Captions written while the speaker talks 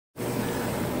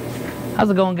How's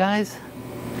it going, guys?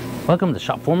 Welcome to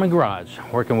Shop Foreman Garage,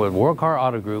 working with World Car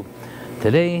Auto Group.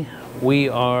 Today we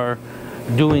are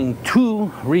doing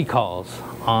 2 recalls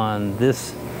on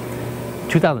this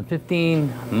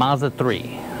 2015 Mazda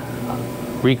 3.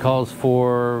 Recalls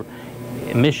for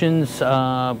emissions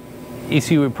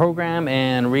ECU reprogram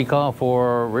and recall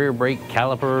for rear brake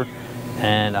caliper,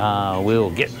 and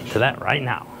we'll get to that right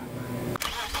now.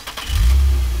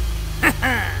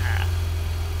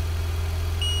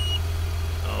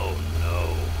 Oh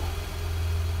no.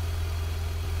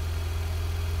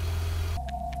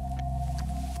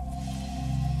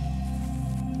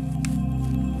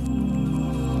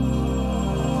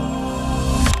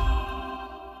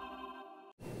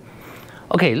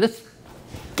 Okay, let's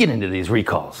get into these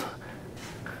recalls.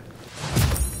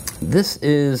 This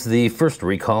is the first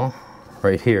recall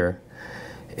right here.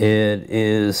 It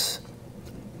is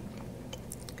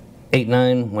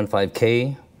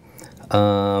 8915K.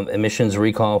 Emissions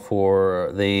recall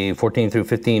for the 14 through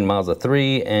 15 Mazda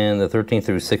 3 and the 13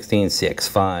 through 16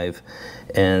 CX-5.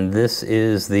 And this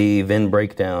is the VIN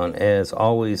breakdown. As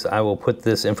always, I will put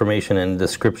this information in the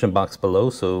description box below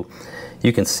so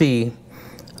you can see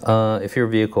if your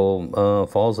vehicle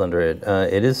falls under it.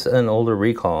 It is an older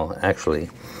recall, actually.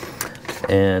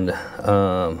 And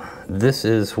this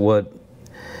is what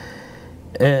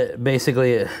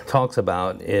basically it talks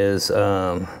about is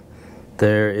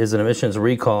there is an emissions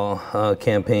recall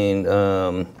campaign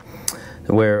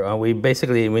where we need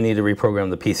to reprogram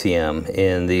the PCM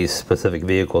in these specific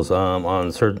vehicles.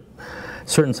 On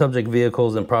certain subject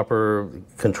vehicles, improper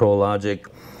control logic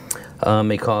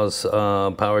may cause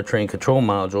powertrain control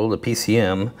module, the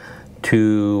PCM,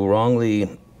 to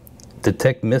wrongly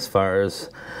detect misfires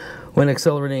when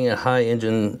accelerating at high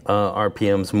engine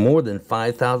RPMs, more than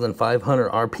 5,500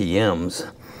 RPMs,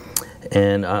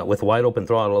 and with wide open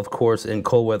throttle, of course, in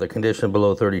cold weather conditions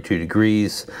below 32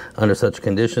 degrees. Under such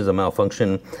conditions, a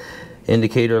malfunction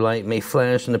indicator light may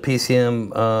flash and the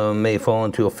PCM may fall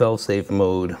into a fail-safe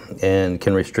mode and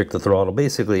can restrict the throttle.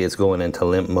 Basically, it's going into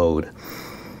limp mode.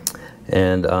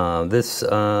 And this,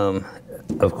 of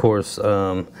course,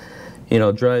 you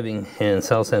know, driving in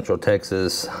South Central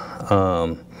Texas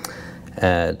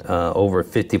at over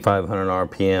 5,500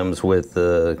 RPMs with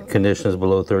the conditions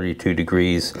below 32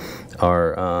 degrees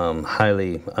are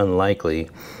highly unlikely.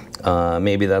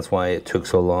 Maybe that's why it took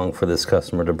so long for this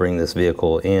customer to bring this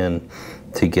vehicle in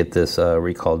to get this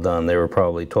recall done. They were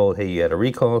probably told, hey, you had a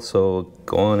recall, so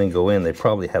go on and go in. They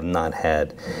probably have not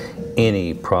had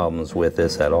any problems with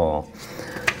this at all.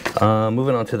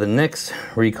 Moving on to the next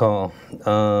recall.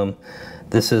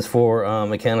 This is for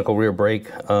mechanical rear brake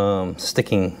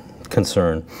sticking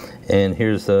concern, and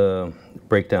here's the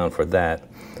breakdown for that.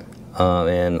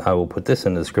 And I will put this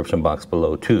in the description box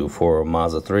below too for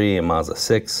Mazda 3 and Mazda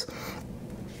 6.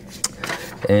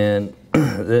 And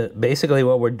basically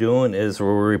what we're doing is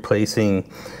we're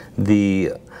replacing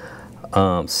the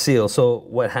seal. So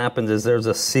what happens is there's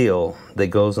a seal that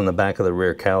goes on the back of the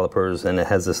rear calipers, and it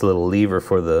has this little lever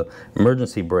for the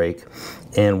emergency brake,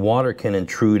 and water can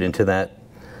intrude into that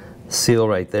seal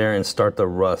right there and start to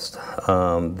rust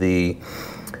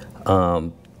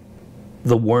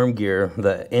the worm gear,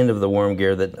 the end of the worm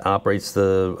gear that operates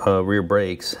the rear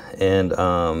brakes. And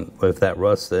if that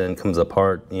rust then comes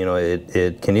apart, you know,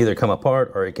 it can either come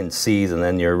apart or it can seize, and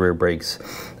then your rear brakes,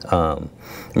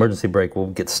 emergency brake will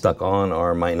get stuck on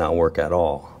or might not work at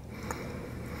all.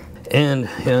 And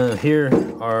here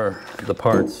are the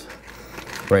parts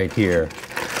right here.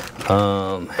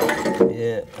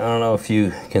 Yeah, I don't know if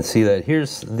you can see that.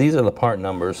 These are the part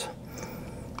numbers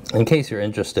in case you're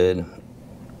interested.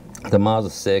 The Mazda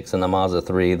 6 and the Mazda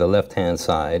 3, the left hand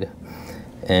side,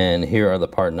 and here are the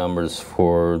part numbers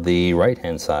for the right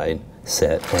hand side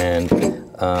set. And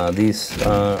these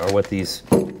are what these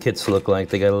kits look like.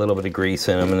 They got a little bit of grease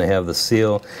in them, and they have the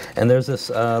seal, and there's this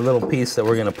little piece that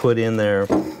we're going to put in there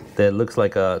that looks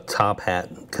like a top hat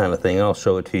kind of thing. I'll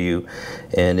show it to you,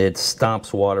 and it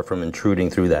stops water from intruding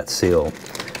through that seal.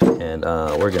 And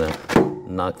we're going to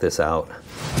knock this out.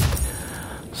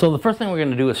 So the first thing we're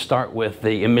going to do is start with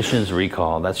the emissions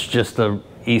recall. That's just the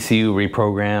ECU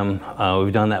reprogram.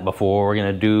 We've done that before. We're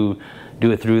going to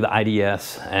do it through the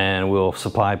IDS, and we'll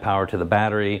supply power to the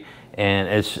battery, and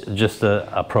it's just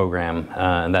a program,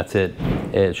 and that's it.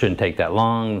 It shouldn't take that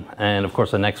long. And of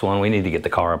course, the next one, we need to get the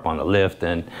car up on the lift,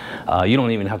 and you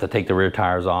don't even have to take the rear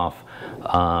tires off.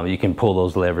 You can pull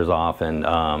those levers off and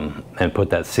put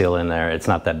that seal in there. It's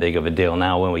not that big of a deal.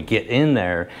 Now, when we get in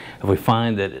there, if we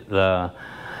find that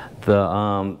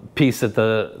The piece that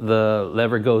the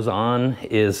lever goes on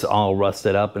is all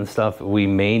rusted up and stuff. We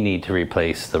may need to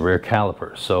replace the rear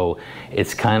caliper. So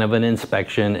it's kind of an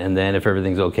inspection, and then if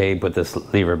everything's okay, put this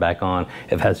lever back on.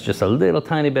 If it has just a little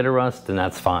tiny bit of rust, then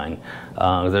that's fine.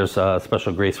 There's a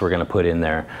special grease we're gonna put in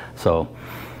there. So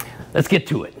let's get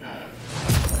to it.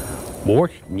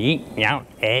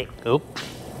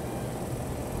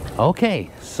 Okay,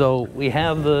 so we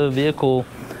have the vehicle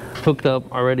hooked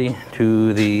up already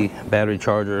to the battery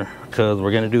charger because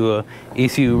we're going to do a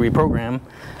ECU reprogram,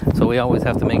 so we always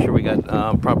have to make sure we got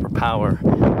proper power.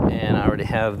 And I already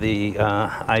have the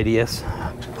IDS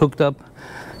hooked up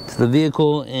to the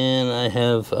vehicle, and I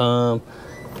have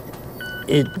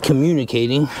it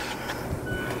communicating.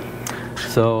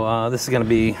 So this is going to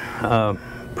be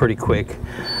pretty quick.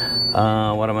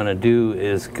 What I'm going to do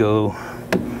is go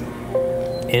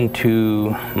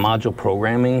into module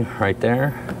programming right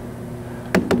there,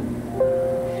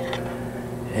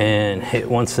 and it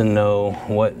wants to know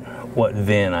what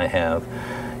VIN I have.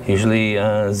 Usually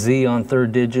Z on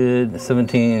third digit,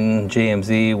 17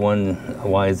 JMZ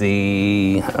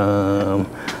 1YZ.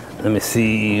 Let me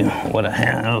see what I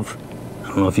have. I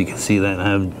don't know if you can see that. I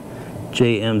have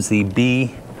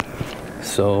JMZB.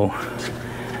 So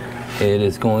it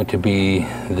is going to be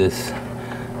this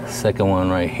second one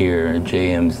right here,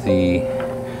 JMZ.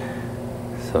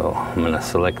 So I'm going to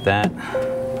select that.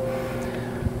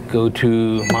 Go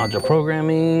to module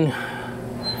programming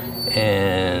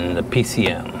and the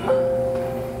PCM.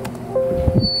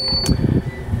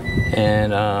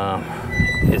 And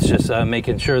it's just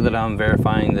making sure that I'm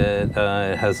verifying that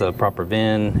it has a proper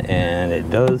VIN, and it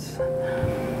does.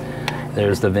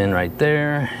 There's the VIN right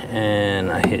there, and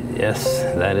I hit yes,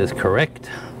 that is correct.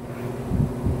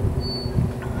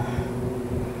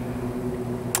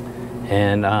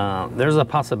 And there's a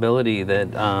possibility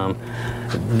that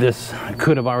this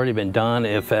could have already been done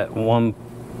if at one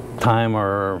time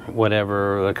or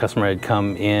whatever the customer had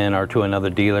come in or to another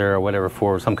dealer or whatever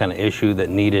for some kind of issue that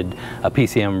needed a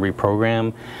PCM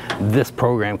reprogram. This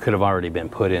program could have already been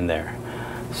put in there.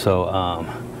 So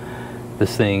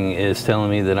this thing is telling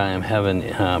me that I am having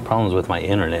problems with my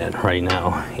internet right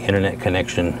now, internet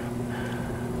connection.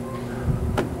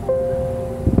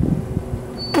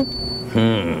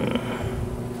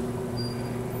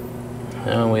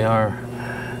 And we are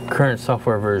current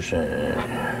software version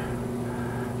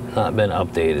not been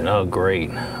updated. Oh great.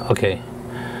 Okay,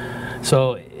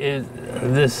 so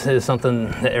this is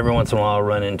something that every once in a while I'll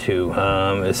run into.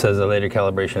 It says a later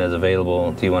calibration is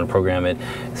available. Do you want to program it?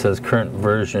 It says current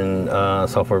version,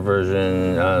 software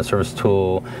version, service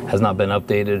tool has not been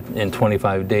updated in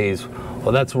 25 days.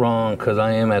 Well, that's wrong because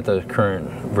I am at the current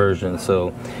version,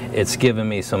 so it's giving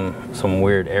me some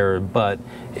weird error, but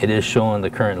it is showing the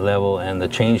current level and the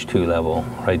change to level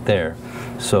right there.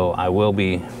 So I will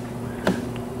be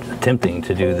attempting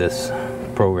to do this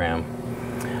program.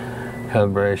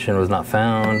 Calibration was not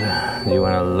found. Do you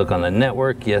want to look on the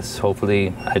network? Yes,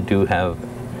 hopefully I do have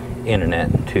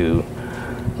internet to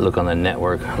look on the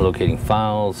network, locating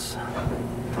files.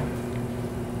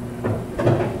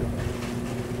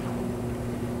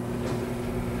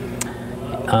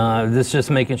 This is just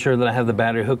making sure that I have the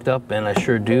battery hooked up, and I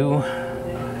sure do.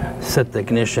 Set the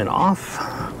ignition off.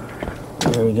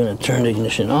 We're going to turn the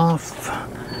ignition off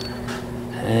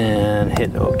and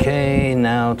hit OK.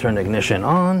 Now turn the ignition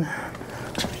on.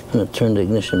 I'm going to turn the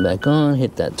ignition back on,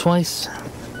 hit that twice,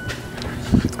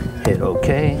 hit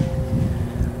OK.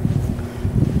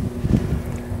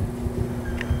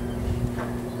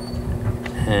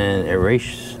 And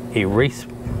erase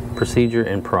procedure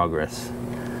in progress.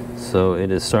 So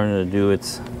it is starting to do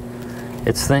its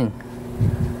thing.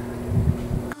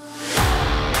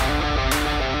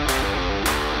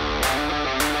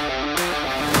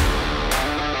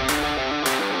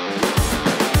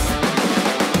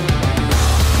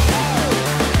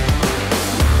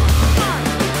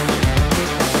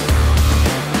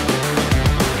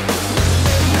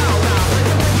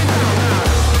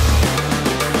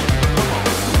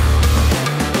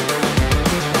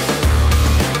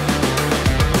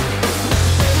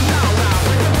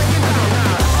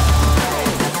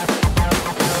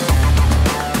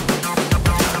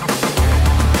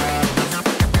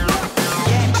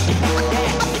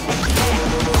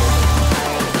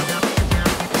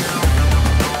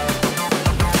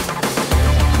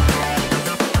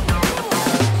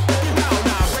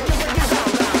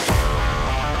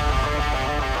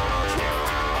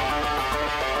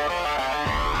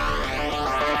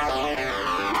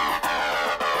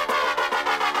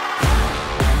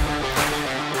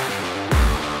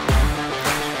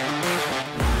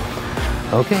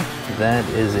 Okay, that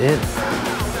is it.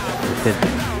 Hit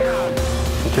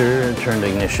turn the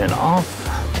ignition off,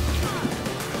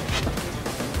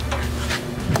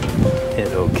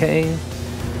 hit OK,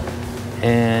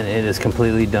 and it is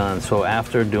completely done. So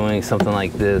after doing something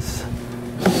like this,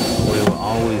 we will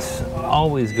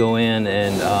always go in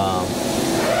and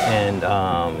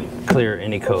clear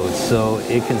any codes. So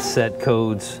it can set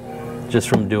codes just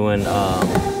from doing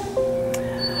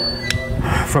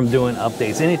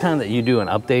updates. Anytime that you do an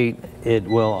update, it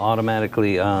will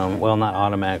automatically, well, not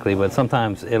automatically, but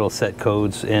sometimes it'll set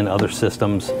codes in other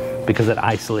systems because it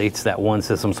isolates that one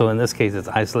system. So in this case, it's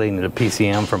isolating the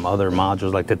PCM from other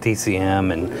modules like the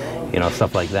TCM and, you know,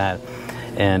 stuff like that.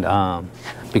 And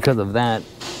because of that,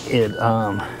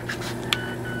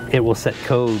 it will set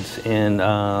codes in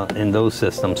those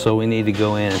systems. So we need to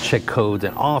go in and check codes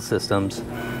in all systems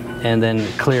and then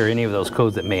clear any of those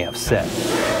codes that may have set.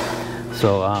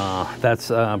 So that's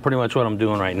pretty much what I'm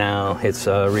doing right now. It's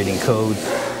reading codes,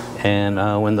 and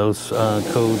when those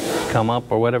codes come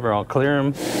up or whatever, I'll clear them,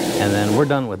 and then we're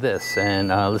done with this. And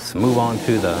let's move on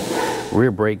to the rear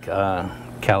brake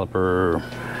caliper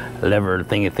lever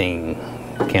thingy thing,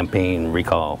 campaign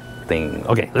recall thing.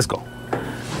 Okay, let's go.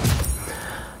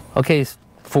 Okay,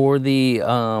 for the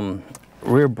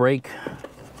rear brake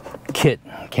kit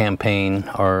campaign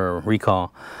or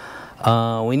recall,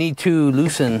 we need to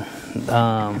loosen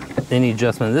any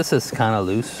adjustment. This is kind of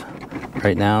loose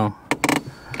right now.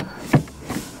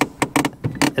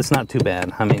 It's not too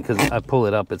bad. I mean, because I pull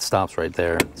it up, it stops right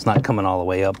there. It's not coming all the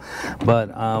way up.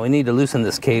 But we need to loosen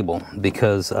this cable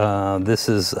because this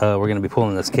is, we're going to be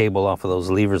pulling this cable off of those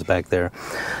levers back there.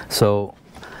 So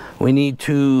we need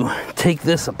to take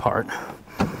this apart.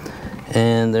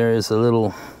 And there is a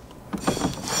little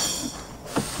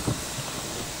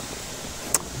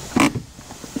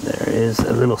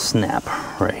snap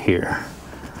right here.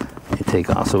 You take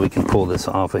off, so we can pull this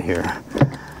off of here,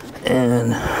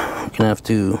 and we're gonna have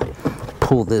to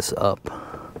pull this up.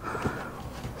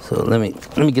 So let me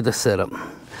get this set up.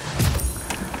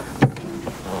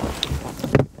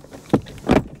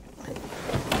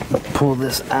 Pull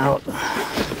this out.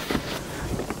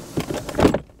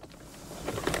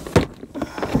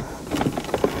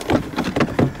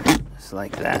 Just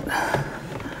like that.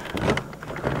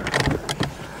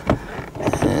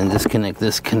 And disconnect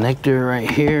this connector right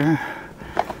here.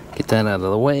 Get that out of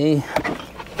the way.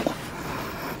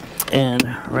 And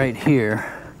right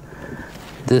here,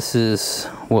 this is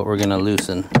what we're gonna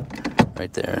loosen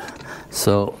right there.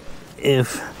 So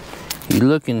if you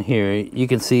look in here, you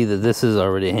can see that this is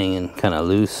already hanging kind of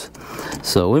loose.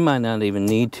 So we might not even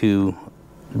need to,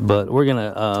 but we're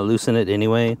gonna loosen it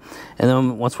anyway. And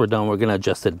then once we're done, we're gonna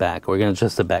adjust it back. We're gonna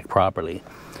adjust it back properly.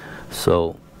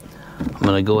 So I'm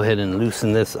gonna go ahead and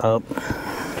loosen this up.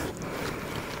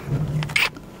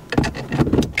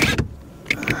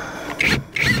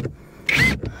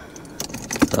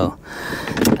 So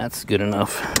that's good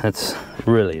enough. That's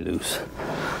really loose.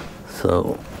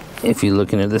 So if you're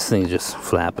looking at this thing just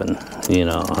flapping, you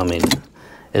know, I mean,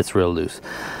 it's real loose.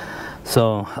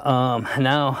 So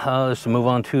now let's move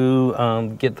on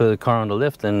to get the car on the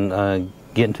lift and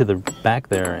get into the back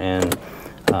there and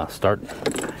start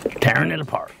tearing it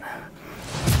apart.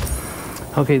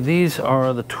 Okay, these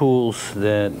are the tools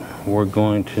that we're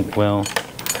going to, well,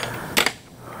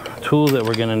 tools that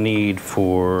we're gonna need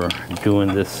for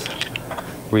doing this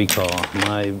recall.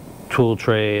 My tool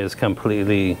tray is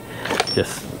completely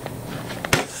just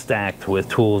stacked with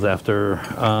tools after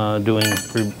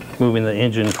removing the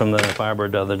engine from the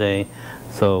Firebird the other day.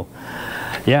 So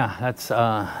yeah,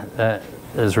 that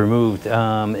is removed.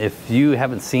 If you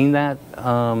haven't seen that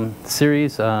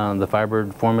series, the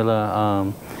Firebird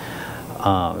Formula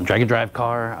drag and drive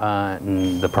car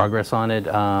and the progress on it,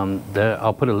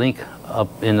 I'll put a link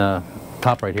up in the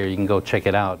top right here. You can go check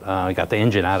it out. I got the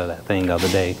engine out of that thing the other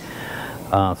day,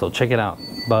 so check it out.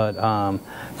 But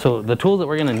so the tools that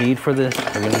we're going to need for this,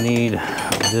 we're going to need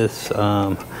this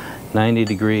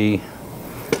 90-degree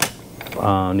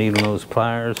needle nose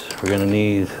pliers. We're going to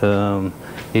need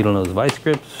needle nose vice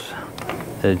grips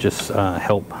that just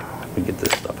help me get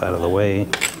this stuff out of the way.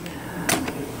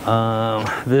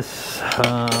 This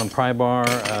pry bar,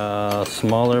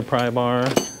 smaller pry bar,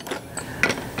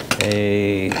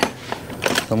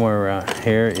 somewhere around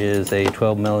here is a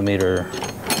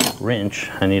 12mm wrench.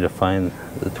 I need to find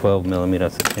the 12mm,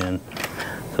 that's a pin.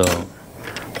 So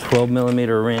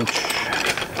 12mm wrench,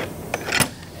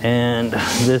 and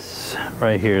this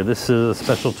right here, this is a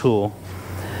special tool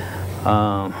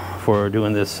for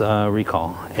doing this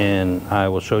recall, and I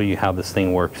will show you how this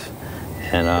thing works.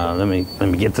 And let me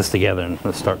get this together and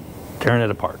let's start tearing it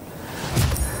apart.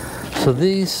 So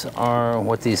these are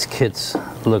what these kits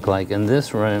look like, and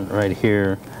this right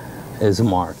here is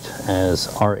marked as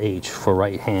RH for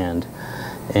right hand.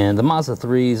 And the Mazda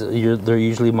 3s, they're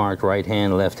usually marked right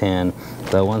hand, left hand.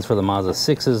 The ones for the Mazda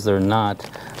 6s, they're not,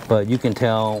 but you can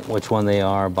tell which one they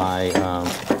are by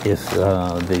if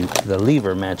the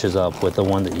lever matches up with the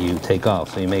one that you take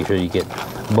off. So you make sure you get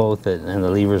both, and the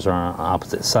levers are on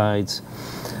opposite sides.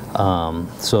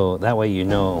 So that way you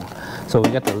know. So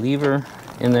we got the lever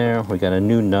in there, we got a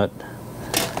new nut,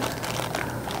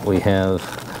 we have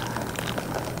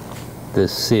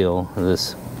this seal,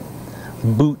 this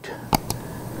boot.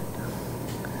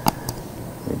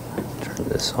 Turn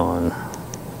this on.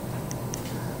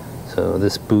 So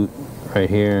this boot right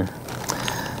here,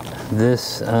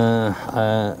 this is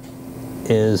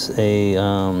a,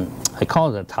 I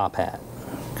call it a top hat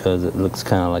because it looks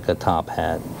kind of like a top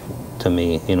hat to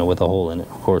me, you know, with a hole in it,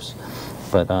 of course.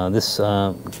 But this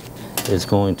is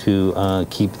going to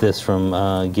keep this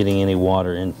from getting any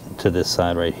water into this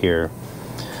side right here.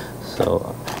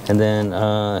 So, and then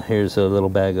here's a little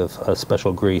bag of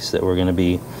special grease that we're going to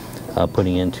be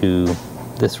putting into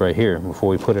this right here before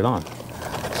we put it on.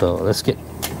 So let's get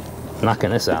knocking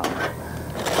this out.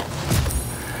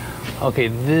 Okay,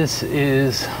 this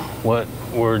is what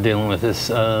we're dealing with, this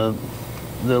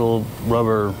little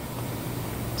rubber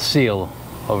seal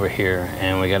over here,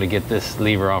 and we got to get this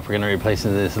lever off. We're going to replace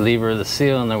this lever, the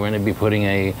seal, and then we're going to be putting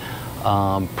a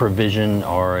provision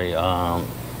or a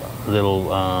little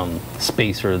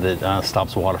spacer that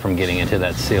stops water from getting into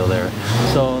that seal there.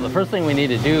 So the first thing we need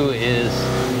to do is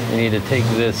we need to take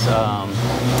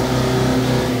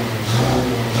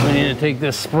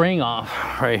this spring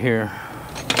off right here.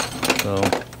 So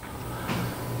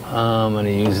I'm going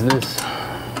to use this,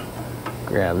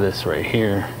 grab this right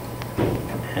here,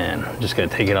 and I'm just going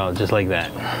to take it out just like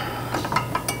that.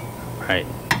 Right.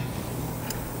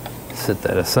 Set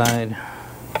that aside.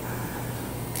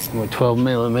 My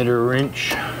 12mm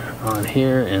wrench on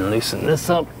here and loosen this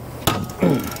up.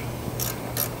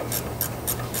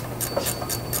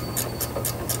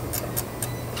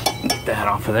 Get that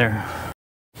off of there.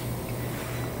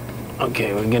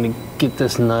 Okay, we're gonna get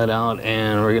this nut out,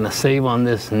 and we're gonna save on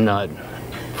this nut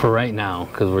for right now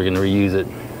because we're gonna reuse it.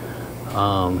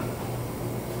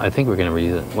 I think we're gonna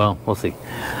reuse it. Well, we'll see.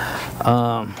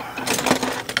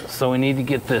 So we need to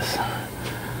get this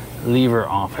lever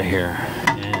off of here,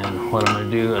 and what I'm going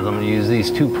to do is I'm going to use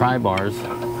these two pry bars, and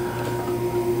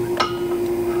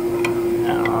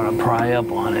I'm going to pry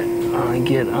up on it. I'm going to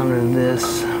get under this,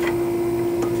 so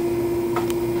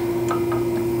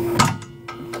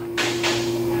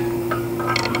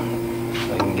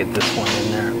I can get this one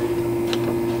in there.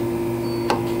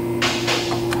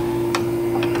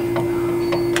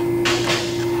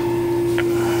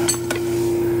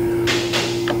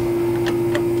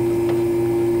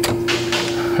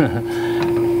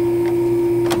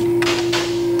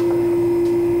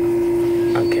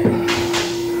 Okay.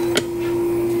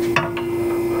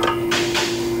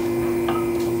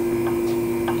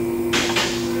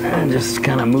 And just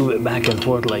kind of move it back and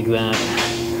forth like that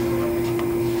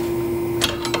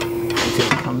until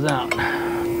it comes out.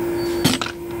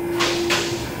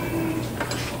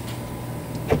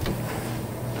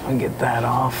 I'll get that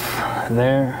off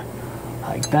there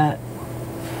like that.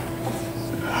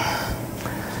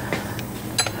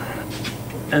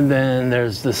 And then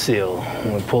there's the seal.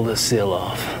 We pull this seal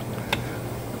off.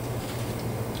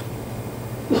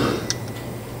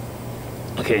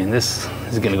 Okay, and this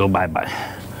is gonna go bye-bye.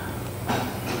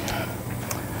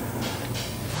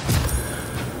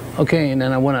 Okay, and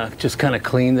then I wanna just kind of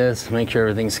clean this, make sure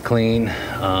everything's clean,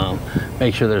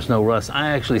 make sure there's no rust.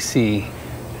 I actually see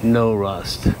no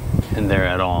rust in there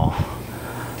at all.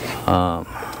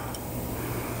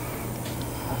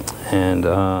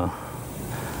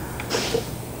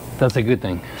 That's a good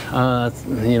thing,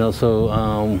 you know, so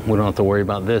we don't have to worry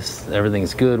about this.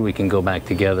 Everything's good. We can go back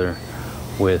together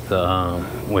with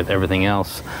everything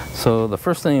else. So the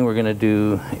first thing we're gonna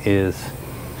do is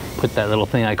put that little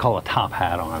thing I call a top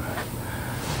hat on.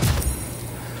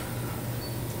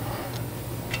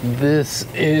 This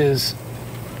is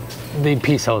the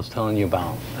piece I was telling you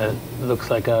about. It looks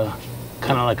like a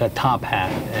kind of like a top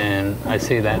hat, and I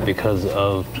say that because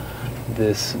of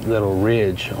this little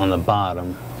ridge on the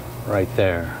bottom right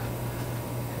there,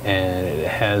 and it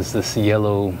has this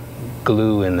yellow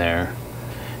glue in there.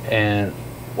 And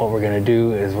what we're going to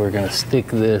do is we're going to stick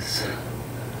this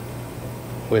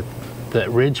with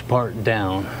that ridge part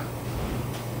down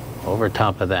over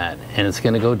top of that, and it's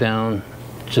going to go down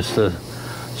just a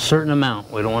certain amount.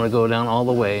 We don't want to go down all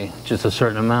the way, just a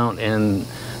certain amount. And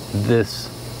this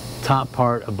top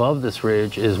part above this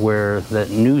ridge is where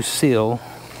that new seal,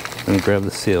 let me grab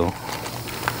the seal,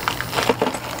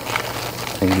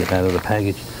 and get out of the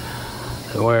package,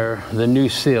 where the new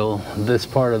seal, this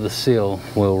part of the seal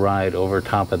will ride over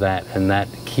top of that, and that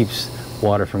keeps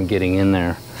water from getting in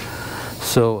there.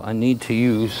 So I need to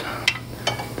use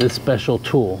this special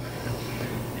tool,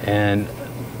 and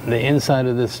the inside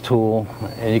of this tool,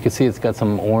 and you can see it's got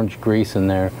some orange grease in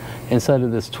there, inside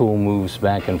of this tool moves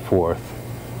back and forth.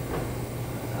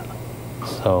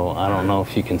 So I don't know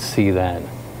if you can see that.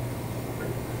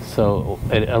 So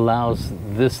it allows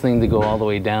this thing to go all the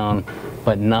way down,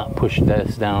 but not push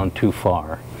this down too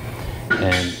far.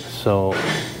 And so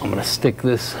I'm going to stick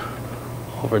this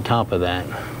over top of that,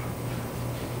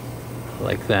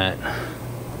 like that.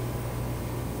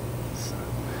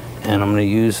 And I'm going to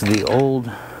use the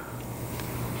old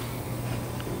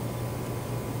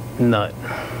nut.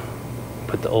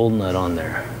 Put the old nut on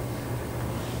there.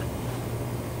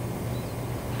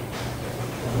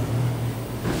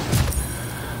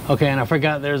 Okay, and I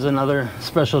forgot there's another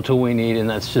special tool we need, and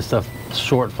that's just a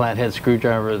short flathead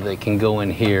screwdriver that can go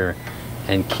in here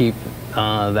and keep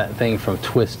that thing from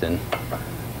twisting.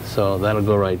 So that'll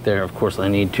go right there. Of course, I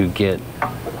need to get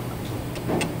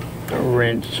a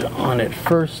wrench on it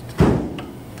first,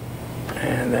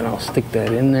 and then I'll stick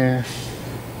that in there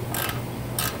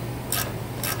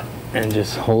and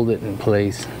just hold it in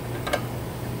place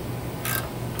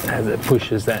as it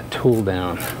pushes that tool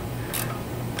down.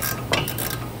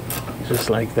 Just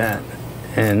like that,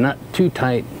 and not too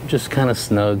tight, just kind of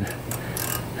snug,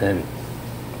 and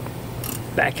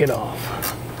back it off.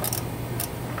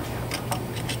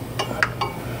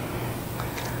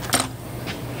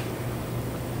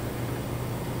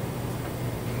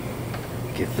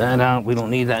 Get that out, we don't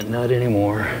need that nut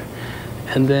anymore.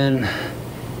 And then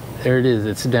there it is,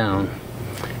 it's down,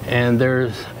 and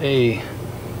there's an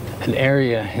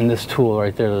area in this tool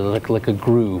right there, like a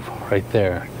groove right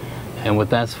there. And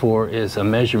what that's for is a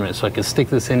measurement, so I can stick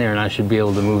this in there and I should be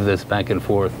able to move this back and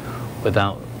forth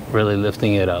without really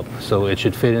lifting it up. So it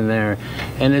should fit in there,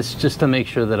 and it's just to make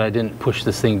sure that I didn't push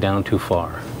this thing down too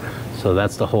far. So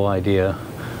that's the whole idea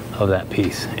of that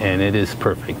piece, and it is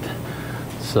perfect.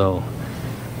 So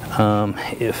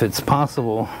if it's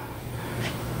possible,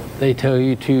 they tell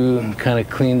you to kind of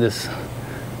clean this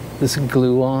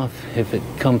glue off if it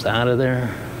comes out of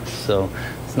there, so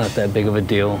it's not that big of a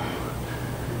deal.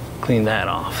 Clean that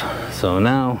off. So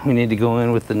now we need to go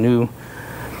in with the new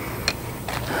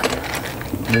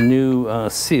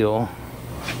seal,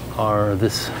 or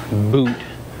this boot.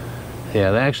 Yeah,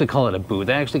 they actually call it a boot.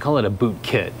 They actually call it a boot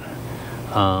kit.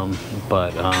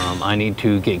 But I need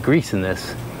to get grease in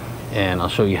this, and I'll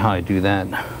show you how I do that.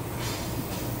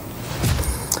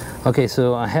 Okay,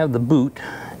 so I have the boot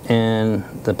and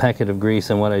the packet of grease,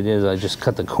 and what I did is I just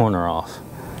cut the corner off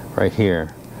right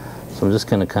here. So I'm just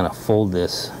going to kind of fold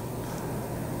this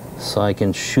so I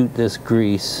can shoot this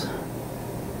grease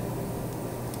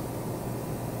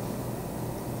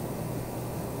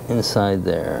inside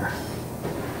there.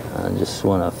 I just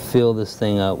want to fill this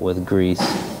thing up with grease.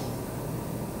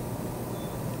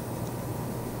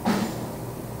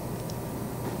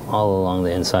 All along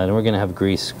the inside, and we're going to have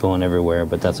grease going everywhere,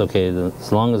 but that's okay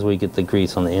as long as we get the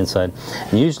grease on the inside.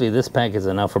 And usually this pack is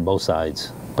enough for both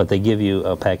sides, but they give you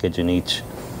a package in each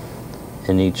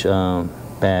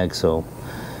bag, so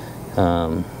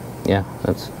yeah,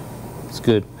 that's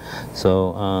good.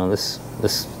 So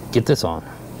let's get this on.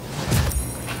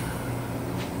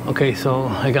 Okay, so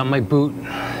I got my boot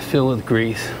filled with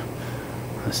grease.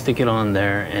 I stick it on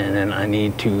there, and then I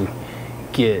need to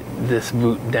get this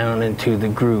boot down into the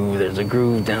groove. There's a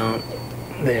groove down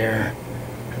there.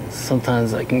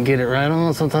 Sometimes I can get it right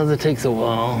on, sometimes it takes a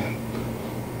while.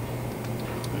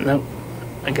 Nope,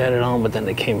 I got it on, but then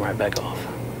it came right back off.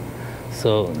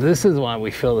 So this is why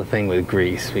we fill the thing with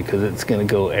grease, because it's gonna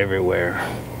go everywhere.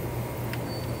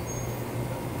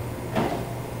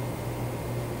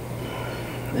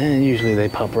 And usually they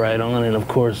pop right on, and of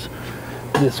course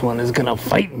this one is gonna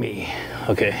fight me.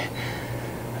 Okay.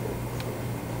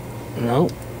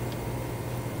 Nope.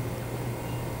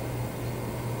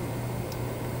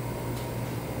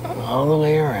 All the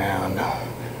way around.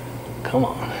 Come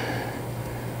on.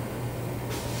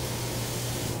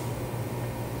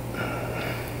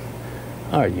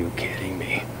 Are you kidding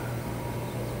me?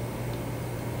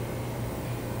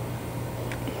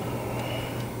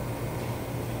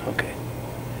 Okay.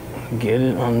 Get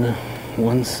it on the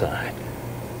one side.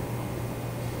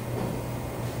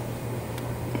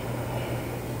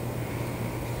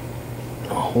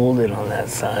 Hold it on that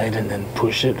side and then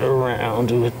push it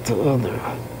around with the other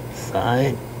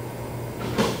side.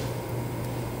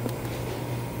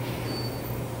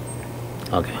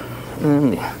 Okay.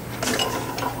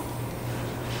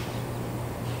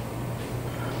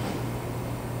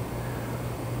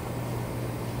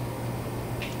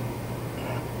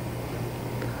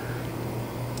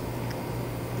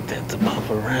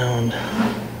 around.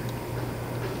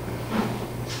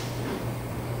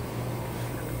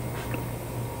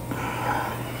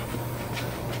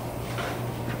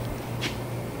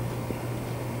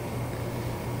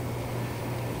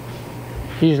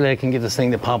 Usually I can get this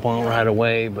thing to pop on right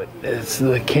away, but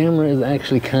the camera is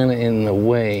actually kind of in the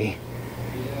way.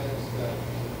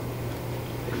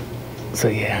 So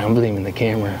yeah, I'm blaming the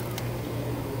camera.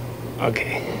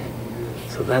 Okay,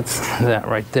 so that's that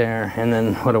right there. And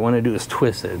then what I want to do is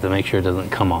twist it to make sure it doesn't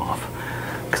come off.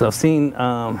 Because I've seen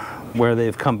where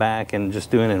they've come back and just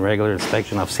doing it in regular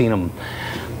inspection, I've seen them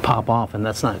pop off, and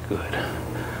that's not good.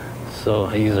 So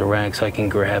I use a rag so I can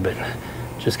grab it,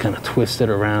 just kind of twist it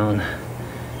around.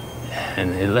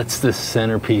 And it lets this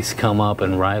centerpiece come up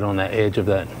and right on the edge of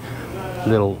that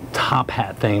little top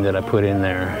hat thing that I put in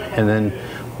there. And then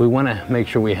we want to make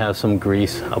sure we have some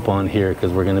grease up on here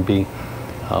because we're going to be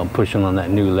pushing on that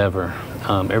new lever.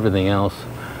 Everything else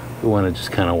we want to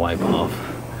just kind of wipe off.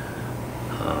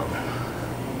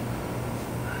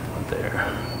 There.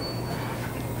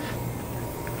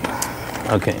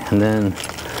 Okay, and then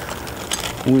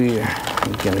we're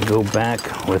going to go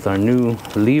back with our new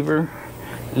lever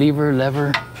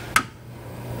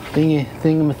thing.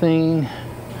 I'm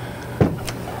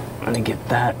gonna get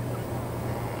that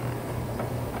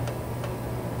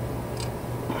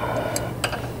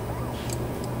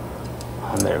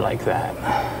on there like that.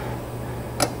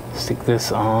 Stick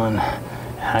this on.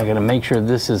 I gotta make sure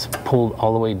this is pulled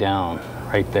all the way down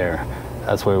right there.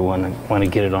 That's where we want to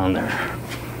get it on there.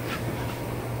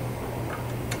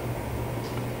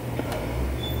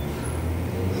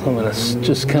 So I'm gonna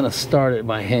just kind of start it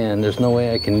by hand. There's no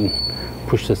way I can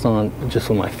push this on just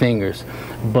with my fingers.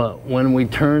 But when we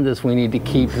turn this, we need to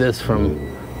keep this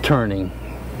from turning.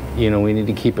 You know, we need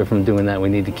to keep it from doing that. We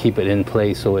need to keep it in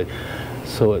place so it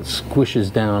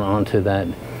squishes down onto that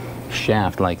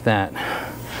shaft like that.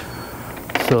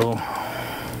 So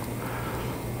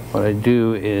what I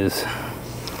do is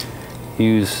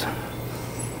use,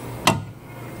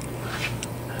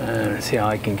 let's see how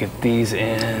I can get these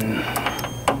in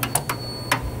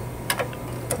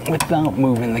without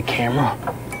moving the camera.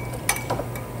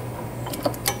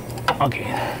 Okay,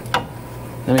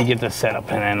 let me get this set up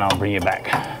and then I'll bring it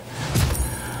back.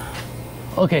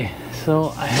 Okay,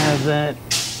 so I have that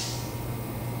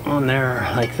on there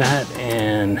like that,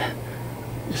 and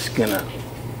just gonna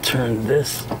turn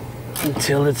this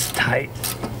until it's tight.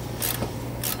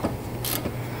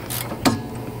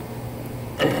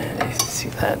 And you see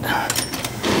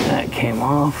that came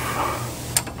off.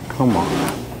 Come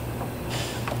on.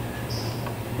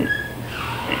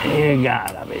 You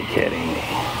gotta be kidding me.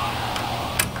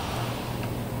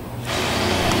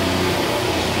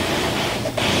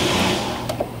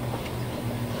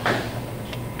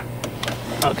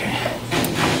 Okay.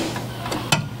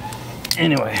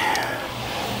 Anyway,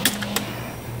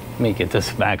 let me get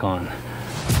this back on.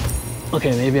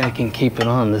 Okay, maybe I can keep it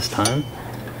on this time.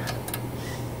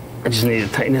 I just need to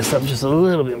tighten this up just a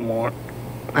little bit more.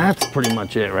 That's pretty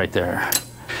much it right there.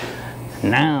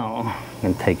 Now,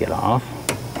 I'm gonna take it off.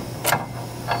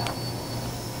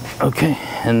 Okay,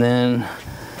 and then,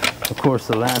 of course,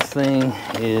 the last thing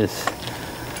is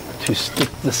to stick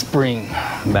the spring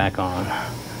back on.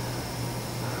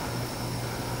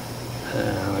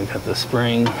 We got the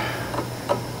spring.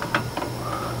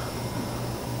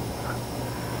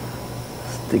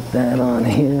 Stick that on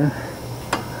here.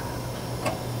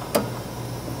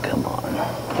 Come on,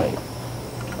 wait.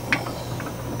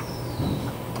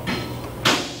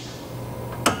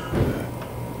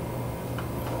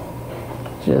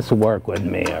 Just work with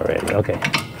me already. Okay,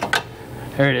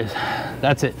 there it is.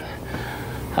 That's it.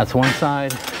 That's one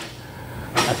side.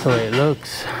 That's the way it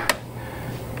looks.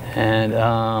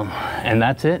 And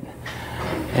that's it.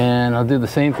 And I'll do the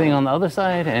same thing on the other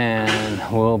side and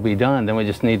we'll be done. Then we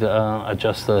just need to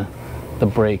adjust the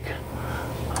brake.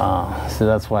 So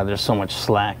that's why there's so much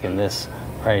slack in this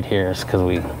right here. It's because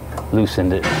we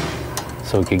loosened it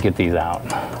so we could get these out.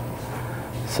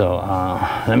 So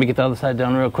let me get the other side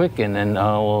done real quick and then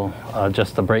we'll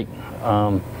adjust the brake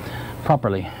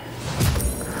properly.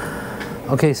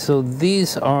 Okay, so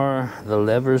these are the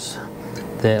levers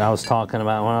that I was talking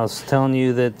about when I was telling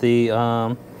you that the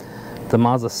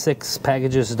Mazda 6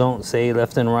 packages don't say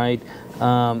left and right.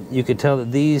 You could tell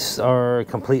that these are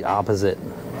complete opposite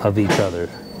of each other.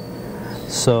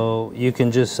 So you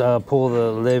can just pull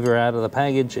the lever out of the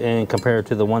package and compare it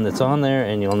to the one that's on there,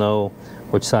 and you'll know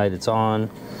which side it's on.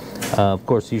 Of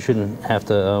course, you shouldn't have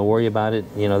to worry about it.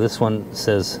 You know, this one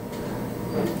says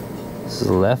this is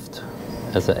left,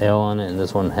 has an L on it, and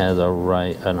this one has a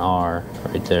right, an R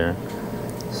right there.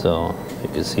 So you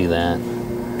can see that.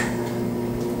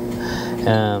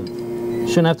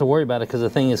 Shouldn't have to worry about it because the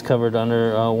thing is covered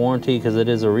under warranty because it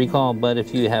is a recall. But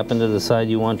if you happen to decide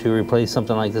you want to replace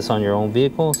something like this on your own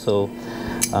vehicle, so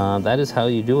that is how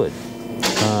you do it.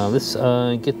 Let's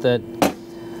get the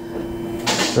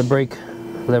brake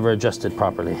lever adjusted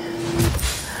properly.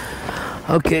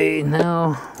 Okay,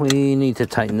 now we need to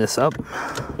tighten this up.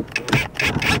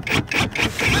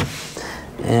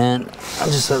 And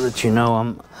just so that you know,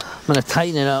 I'm gonna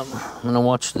tighten it up. I'm gonna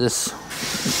watch this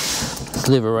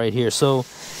lever right here. So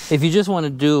if you just want to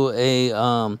do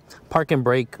a park and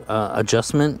brake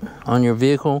adjustment on your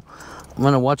vehicle, I'm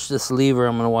gonna watch this lever.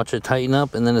 I'm gonna watch it tighten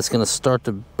up, and then it's gonna start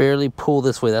to barely pull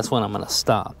this way. That's when I'm gonna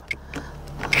stop.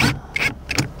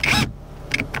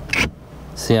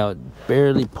 See how it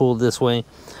barely pulled this way?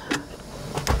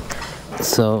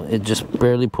 So it just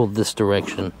barely pulled this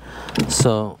direction.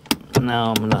 So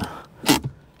now I'm gonna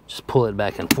just pull it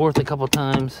back and forth a couple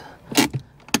times.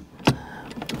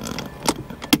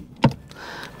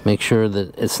 Make sure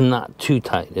that it's not too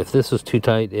tight. If this was too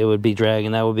tight, it would be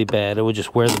dragging. That would be bad. It would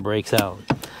just wear the brakes out.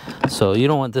 So you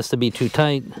don't want this to be too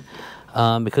tight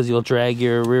because you'll drag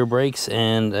your rear brakes,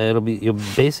 and you'll be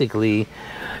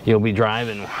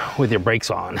driving with your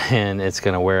brakes on, and it's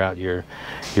going to wear out your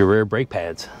rear brake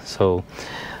pads. So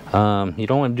you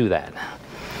don't want to do that.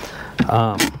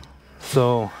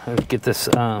 So let's get this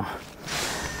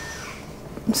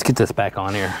back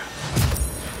on here.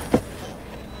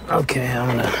 Okay, I'm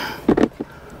gonna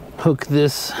hook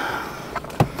this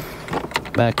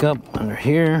back up under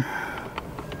here,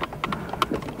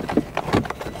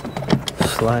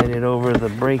 slide it over the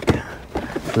brake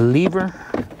lever,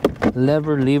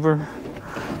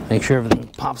 make sure everything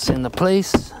pops into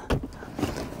place,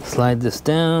 slide this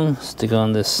down, stick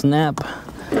on this snap,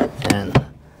 and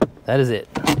that is it.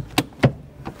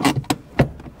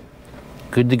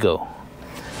 Good to go.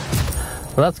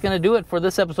 Well, that's going to do it for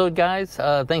this episode, guys.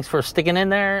 Thanks for sticking in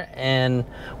there and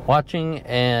watching.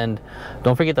 And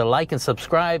don't forget to like and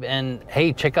subscribe. And,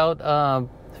 hey, check out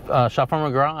Shop From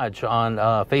a Garage on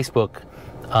Facebook.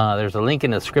 There's a link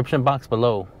in the description box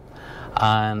below.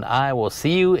 And I will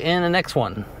see you in the next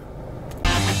one.